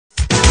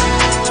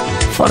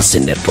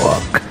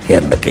Forseenetwork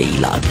हेर्नकै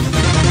लागि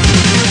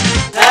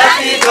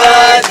Happy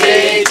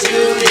birthday to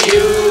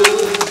you.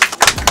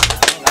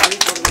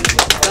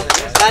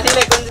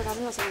 साथीले कुन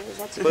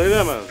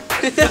परिवारमा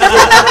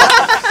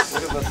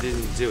मेरो बर्थडे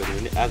जे भन्यो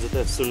भने आज त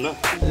सुन्न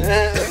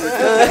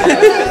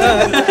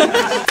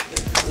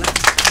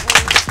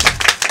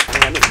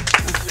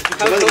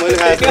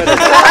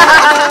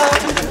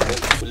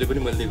उसले पनि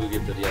मैले दिएको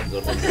गिफ्टहरू याद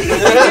गर्दैन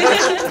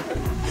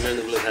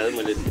उनीहरूलाई थाहा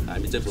मैले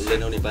हामी चाहिँ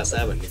भुल्दैनौँ नि बासा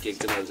भन्ने केक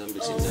चाहिँ अहिलेसम्म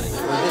बिर्सिन्छ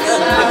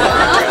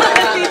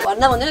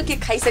भन्दा भन्दैन केक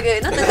खाइसक्यो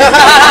होइन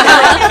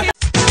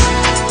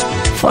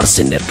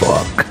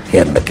Forseenetwork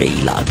हेर्नकै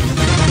लागि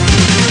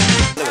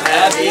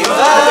Happy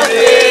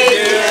birthday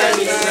dear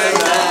Nischal.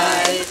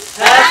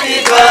 Happy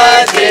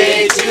birthday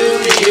to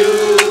you.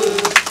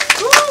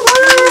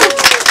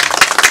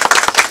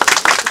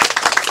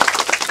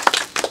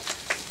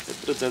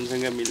 यत्रो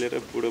जनसँग मिलेर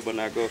बुढो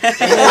बनाएको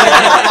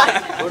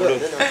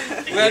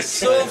We are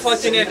so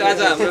fortunate आज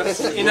हाम्रो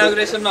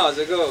इनॉग्रेसनमा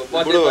हजुरको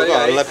बर्थडे भयो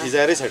हल्ला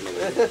फिजाएरै छड्नु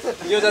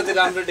यो जति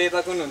राम्रो डे त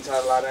कुन हुन्छ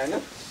होला र हैन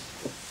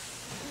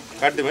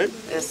काट्दिउँ है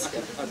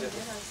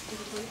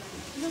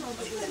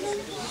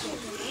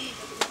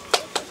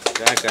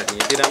कहाँ काट्ने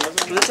यति राम्रो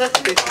हुन्छ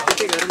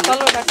त्यति गरौँ न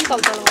तलबाट कि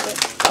तलबाट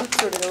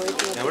छोडेर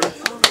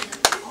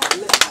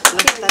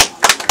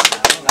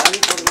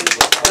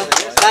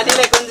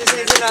साथीले कुन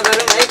चाहिँ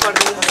नगरौँ है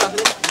पड्दैन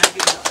सबले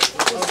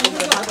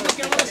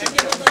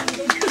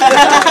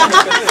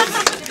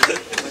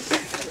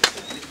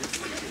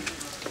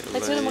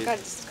एकछिन म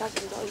काट्छु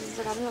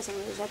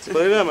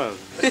परिवारमा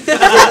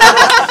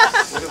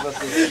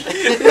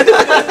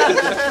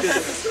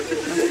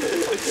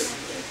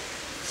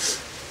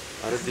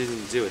अरे दिन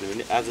जे भन्यो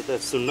भने आज त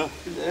सुन्न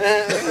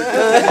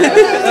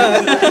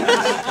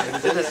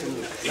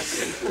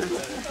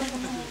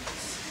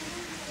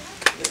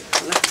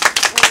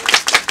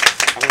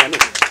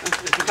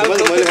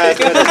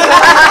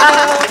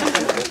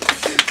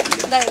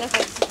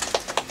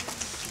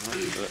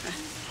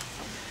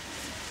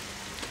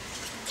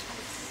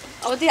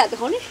अब त्यही हात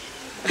खुवाउने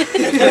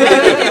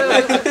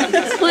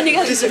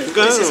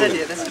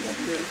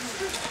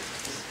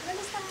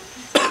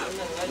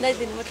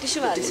ल्याइदिनु म टिस्यु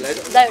हाल्छु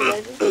दाइहरू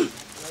ल्याइदिनु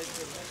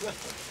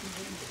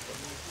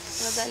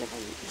दाइले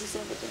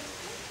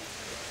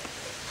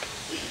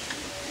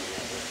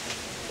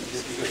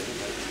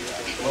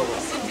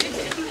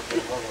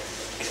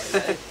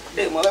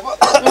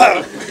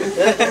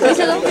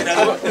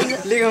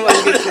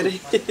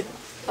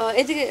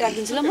यतिकै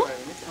राखिदिन्छु ल म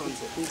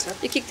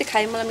यो केक त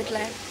खाएँ मलाई मिठो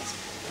लाग्यो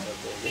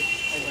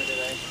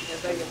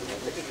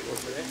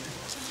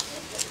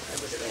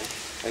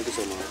Thank you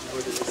so much.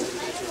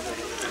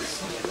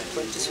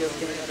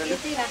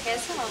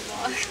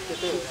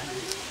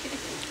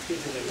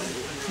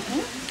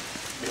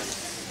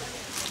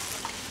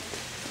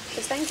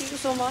 Thank you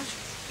so much.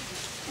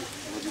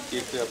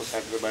 Cake चाहिँ अब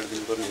काटेर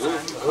बाँडिदिनु पर्ने हो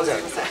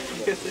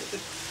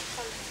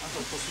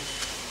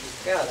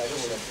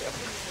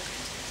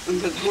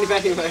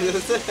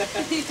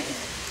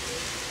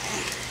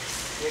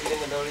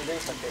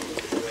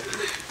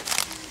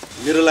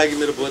मेरो लागि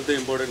मेरो बर्थडे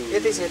इम्पोर्टेन्ट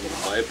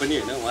भए पनि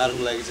होइन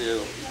उहाँहरूको लागि चाहिँ यो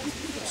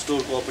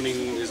स्टोरको ओपनिङ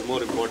इज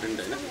मोर इम्पोर्टेन्ट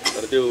होइन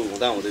तर त्यो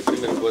हुँदाहुँदै पनि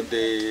मेरो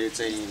बर्थडे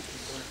चाहिँ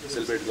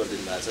सेलिब्रेट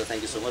गरिदिनु भएको छ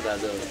थ्याङ्क यू सो मच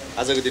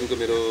आजको दिनको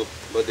मेरो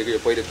बर्थडेको यो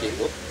पहिलो केक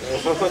हो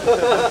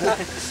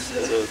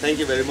so thank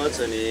you very much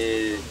अनि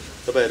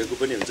तपाईँहरूको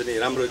पनि हुन्छ नि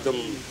राम्रो एकदम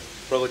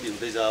प्रगति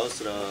हुँदै जाओस्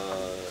र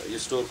यो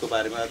स्टोरको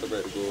बारेमा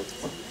तपाईँहरूको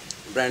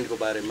ब्रान्डको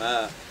बारेमा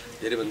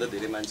धेरैभन्दा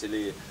धेरै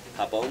मान्छेले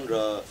थाहा पाउन् र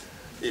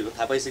यो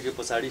थाहा पाइसके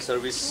पछाडि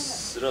सर्भिस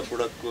र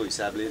प्रोडक्टको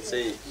हिसाबले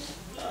चाहिँ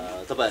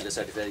तपाईँहरूले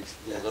सेटिस्फाई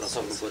गर्न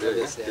सक्नु पऱ्यो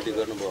होइन त्यति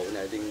गर्नुभयो भने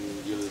I think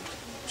you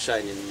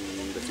sign in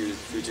the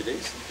future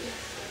days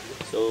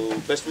so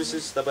best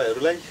wishes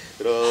तपाईँहरूलाई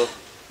र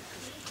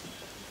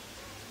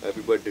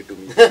happy birthday to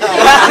me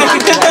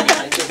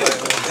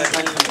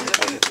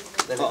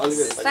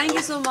Thank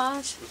you so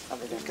much.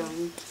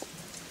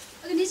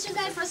 Okay, Nischal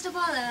guy, first of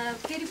all,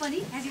 फेरि पनि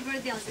ह्यापी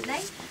बर्थडे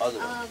हजुरलाई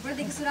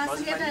बर्थडेको सुरुवात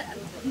एउटा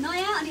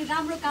नयाँ अनि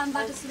राम्रो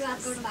कामबाट सुरुवात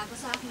गर्नु भएको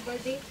छ आफ्नो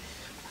बर्थडे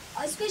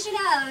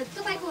स्पेशली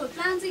तपाईँको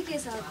प्लान चाहिँ के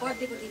छ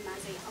बर्थडेको दिनमा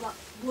चाहिँ अब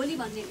भोलि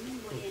भन्ने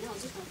भोलि होइन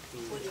हजुर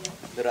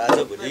र आज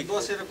भोलि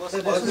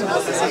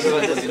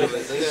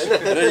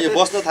र यो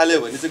बस्न थाल्यो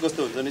भने चाहिँ कस्तो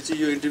हुन्छ भने चाहिँ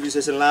यो इन्टरभ्यू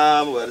सेसन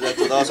लामो भएर जान्छ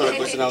 10वटा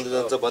क्वेसन आउँदै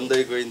जान्छ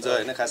भन्दै गइन्छ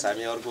होइन खास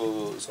हामी अर्को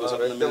उसको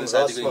सबैजना मेरो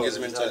साथीको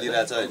इन्गेजमेन्ट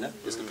चलिरहेछ होइन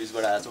त्यसको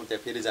बिचबाट आएको छौँ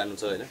त्यहाँ फेरि जानु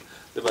छ होइन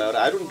त्यो भएर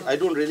I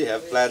don't really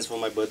have plans for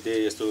my birthday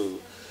यस्तो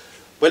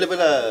पहिला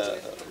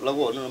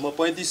लगभग भनौँ न म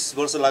 35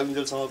 वर्ष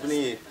लाग्नुन्जेलसम्म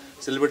पनि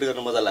सेलिब्रेट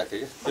गर्न मजा लाग्थ्यो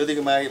क्या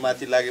त्योदेखि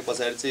माथि लागे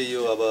पछाडि चाहिँ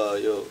यो अब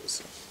यो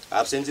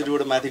हाफ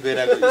सेन्चुरीबाट माथि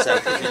गइरहेको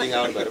हिसाबको फिलिङ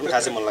आउनु भएर पनि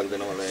खासै मन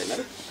लाग्दैन मलाई होइन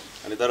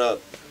अनि तर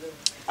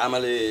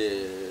आमाले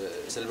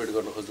सेलिब्रेट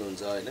गर्न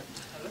खोज्नुहुन्छ होइन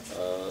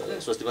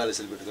स्वस्तिमाले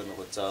सेलिब्रेट गर्न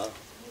खोज्छ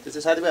त्यो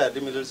चाहिँ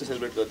साथीभाइहरूले मिलेर चाहिँ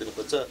सेलिब्रेट गरिदिनु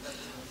खोज्छ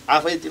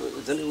आफै त्यो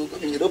झन्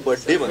मेरो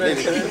बर्थडे भन्दै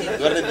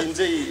गर्ने दिन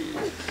चाहिँ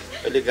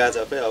अहिले गएको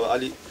छ अब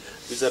अलि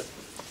 2-4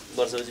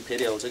 वर्षपछि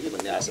फेरि आउँछ कि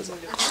भन्ने आशा छ।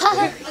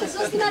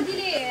 स्वस्तिमा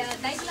दिले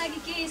दाइको लागि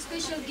के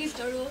स्पेशल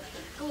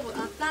गिफ्टहरुको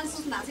प्लान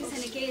सोच्नु भएको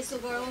छैन के यसो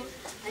गरौँ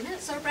हैन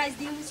सरप्राइज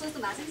दिउँ सोच्नु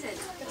भएको छैन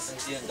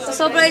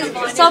सरप्राइज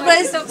छ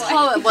भयो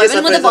भने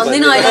म त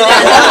भन्दिनँ अहिले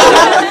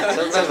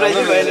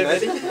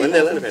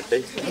भन्दैला नि भेट्टै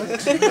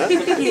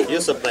यो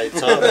सरप्राइज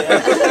छ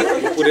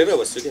पुरेर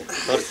बस्छु के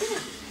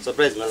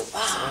सरप्राइज मा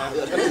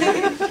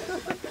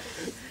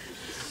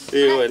ए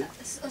हो हैन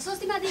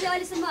स्वस्तिमा दिले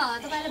अहिलेसम्म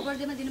तपाईलाई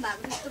बर्थडेमा दिनु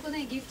भएको त्यस्तो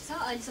कुनै गिफ्ट छ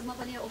अहिलेसम्म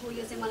पनि ओहो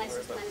यो चाहिँ मलाई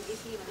स्वस्तिमाले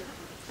दिए भनेर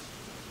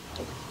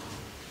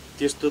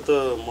त्यस्तो त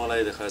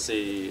मलाई देखा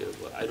चाहिँ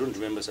I don't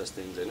remember such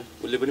things हैन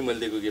उसले पनि मैले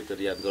दिएको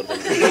गिफ्टहरु याद गर्दैन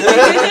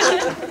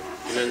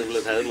किनभने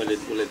उसलाई थाहा छ मैले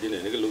उसलाई दिने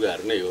हैन कि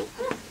लुगाहरु नै हो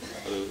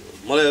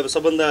मलाई अब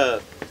सबभन्दा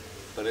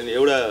भने नि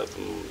एउटा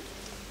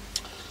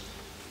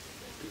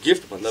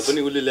गिफ्ट भन्दा पनि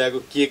उसले ल्याएको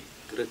केक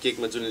र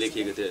केकमा जुन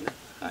लेखिएको थियो हैन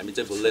हामी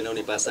चाहिँ भुल्दैनौँ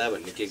नि पासा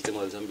भन्ने केक चाहिँ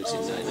मैले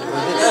बिर्सिन्छ हैन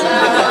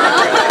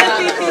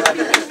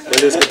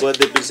मैले उसको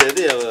बर्थडे बिर्सेको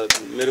थिएँ अब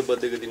मेरो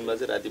बर्थडेको दिनमा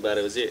चाहिँ राति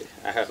 12 बजे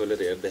आँखा खोलेर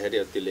हेर्दाखेरि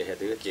अब त्यो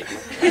लेखेको थियो केकमा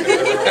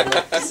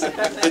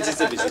त्यो चिज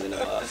चाहिँ बिर्सिँदैन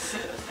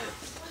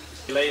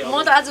म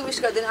त आज विश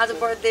गर्दिन आज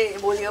बर्थडे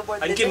भोलि हो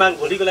बर्थडे अनि के माग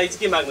भोलिको लागि चाहिँ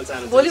के माग्न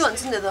चाहनुहुन्छ भोलि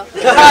भन्छु नि त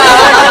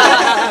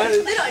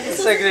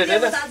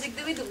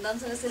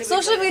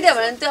सोशल मिडिया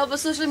भने त्यो अब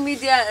सोशल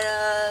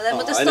मिडियालाई म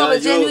त्यस्तो अब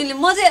जेन्युइनली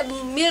म चाहिँ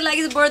मेरो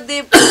लागि बर्थडे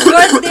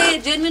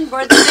जेन्युइन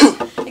बर्थडे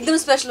एकदम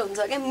स्पेशल हुन्छ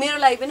क्या मेरो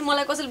लागि पनि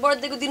मलाई कसैले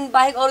बर्थडेको दिन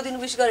बाहेक अरू दिन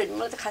विश गर्यो भने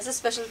मलाई त खासै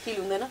स्पेशल फिल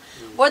हुँदैन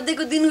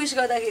बर्थडेको दिन विश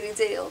गर्दाखेरि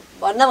चाहिँ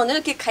भन्न भन्दैन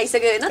केक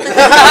खाइसक्यो होइन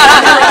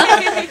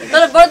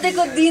तर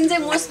बर्थडेको दिन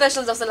चाहिँ मोर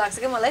स्पेशल जस्तो लाग्छ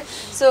क्या मलाई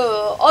सो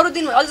अरू दिन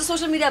अझ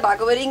सोशल मिडिया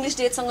भएको भएर इङ्ग्लिस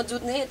डेटसँग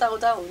जुत्ने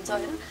यताउता हुन्छ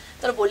होइन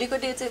तर भोलिको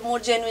डे चाहिँ मोर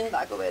जेन्युइन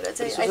भएको भएर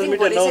चाहिँ आई थिङ्क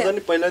भोलि चाहिँ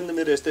पहिला नि त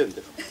मेरो यस्तै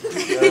हुन्थ्यो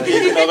एक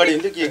दिन अगाडि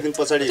हुन्थ्यो कि एक दिन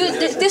पछाडि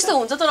त्यस्तो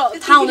हुन्छ तर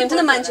थाहा हुँदैन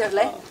नि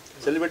मान्छेहरूलाई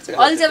सेलिब्रेट चाहिँ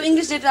अहिले चाहिँ अब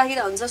इङ्ग्लिस डेट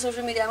राखिरहेको हुन्छ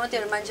सोसियल मिडियामा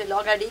त्यो मान्छेहरूले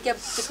अगाडि क्या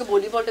त्यसको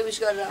भोलिपल्ट विश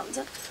गरेर हुन्छ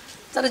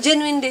तर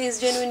genuine day is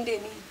genuine day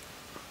नि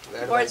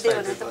बर्थडे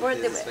भनेर त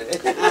बर्थडे भयो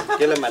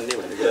केलाई मान्ने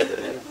भन्ने कुरा त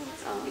हैन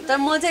तर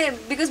म चाहिँ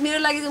बिकज मेरो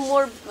लागि चाहिँ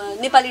मोर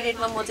नेपाली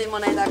डेटमा म चाहिँ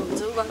मनाइरहेको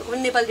हुन्छु उहाँको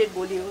पनि नेपाली डेट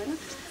भोलि हो होइन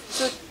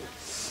सो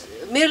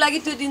मेरो लागि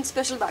त्यो दिन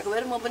स्पेसल भएको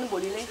भएर म पनि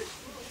भोलि नै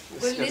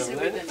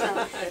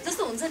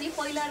जस्तो हुन्छ नि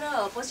पहिला र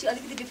पछि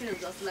अलिकति डिफ्रेन्ट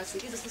हुन्छ जस्तो लाग्छ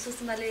कि जस्तो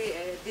स्वस्तिमाले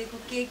दिएको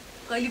केक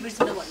कहिले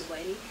बिर्सिन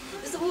भन्नुभयो नि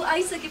जस्तो ऊ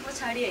आइसके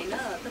पछाडि होइन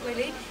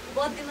तपाईँले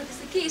बर्थडेमा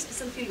त्यस्तो के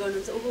स्पेसल फिल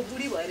गर्नुहुन्छ ओहो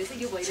बुढी भएर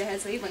चाहिँ यो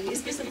भइरहेछ है भन्ने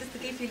स्पेसल त्यस्तो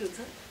केही फिल हुन्छ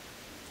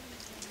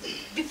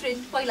डिफ्रेन्ट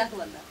पहिलाको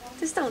भन्दा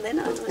त्यस्तो हुँदैन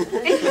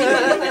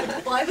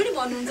भए पनि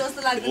भन्नुहुन्छ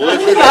जस्तो लाग्दैन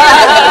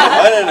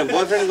हैन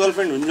बोयफ्रेन्ड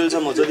गर्लफ्रेन्ड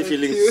हुन्जेलसम्म जति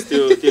फिलिङ्स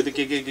त्यो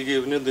के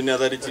पनि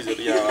दुनियादारी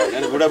चिजहरु यहाँ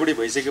हैन बुढाबुढी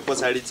भइसके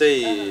पछाडि चाहिँ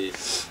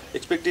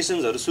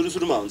एक्सपेक्टेसन्सहरु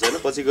सुरुमा हुन्छ हैन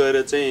पछि गएर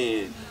चाहिँ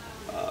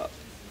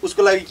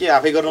उसको लागि के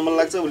आफै गर्न मन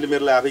लाग्छ उसले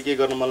मेरो लागि आफै के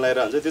गर्न मन लागेर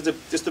हुन्छ त्यो चाहिँ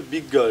त्यस्तो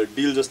बिग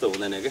डिल जस्तो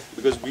हुँदैन क्या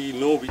because we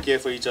know we care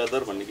for each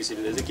other भन्ने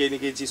किसिमले चाहिँ केही न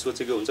केही चिज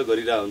सोचेको हुन्छ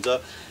गरिरहेको हुन्छ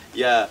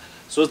या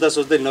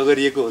सोच्दै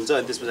नगरिएको हुन्छ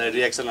अनि त्यसपछि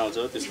रियाक्सन आउँछ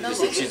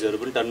त्यस्तो चिजहरु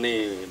पनि टन्नै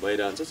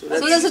भइरहन्छ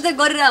सोच्दै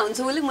गरिरहेको हुन्छ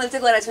उसले मैले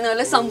चाहिँ गराएको छैन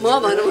उसले सम्भव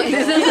भनौँ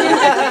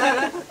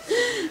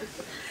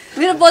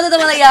मेरो बर्थडे त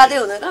मलाई यादै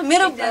हुँदैन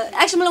मेरो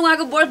एक्चुअली मलाई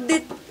उहाँको बर्थडे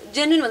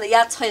जेन्युइन भन्दा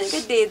याद छैन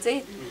क्या डे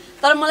चाहिँ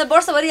तर मलाई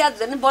वर्षभरि याद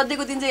हुँदैन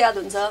बर्थडेको दिन चाहिँ याद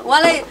हुन्छ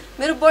उहाँलाई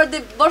मेरो बर्थडे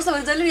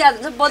वर्षभरि जहिले याद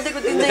हुन्छ बर्थडेको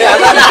दिन चाहिँ याद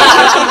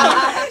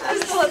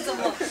हुन्छ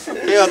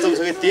के अचम्म छ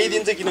कि त्यही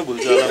दिन चाहिँ किन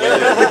भुल्छ होला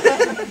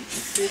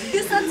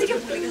त्यो साँच्चै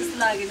भुलेको जस्तो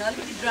लागेन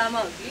अलिकति ड्रामा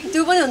हो कि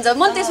त्यो पनि हुन्छ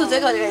म त्यही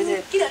सोचेको कहिले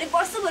चाहिँ किनभने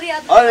वर्षभरि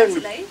याद हुन्छ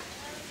मान्छेलाई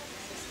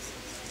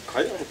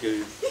खै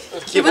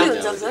के पनि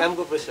हुन्छ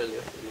कामको प्रेसरले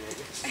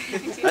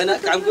हैन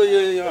कामको यो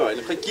हैन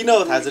खै किन हो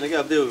थाहा छैन कि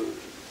अब त्यो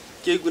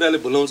केही कुराले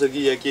भुलाउँछ कि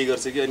या के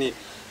गर्छ कि अनि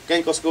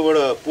कहीँ कसकोबाट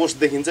पोस्ट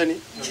देखिन्छ नि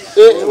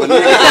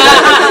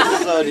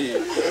अनि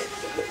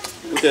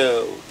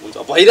हुन्छ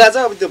भइरहेछ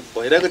अब त्यो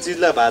भइरहेको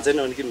चिजलाई भएको छैन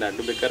भने किन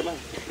ढाँट्नु बेकारमा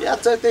याद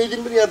छ त्यही दिन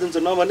पनि याद हुन्छ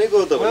नभनेको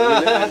हो त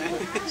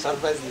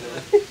सरप्राइज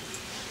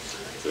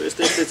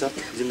यस्तै छ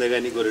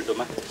जिन्दगानी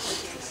गोरेटोमा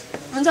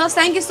हुन्छ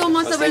थ्याङ्क यू सो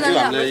मच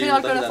सबैजना फेरि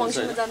अर्को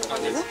फङ्सनमा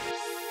जानुपर्ने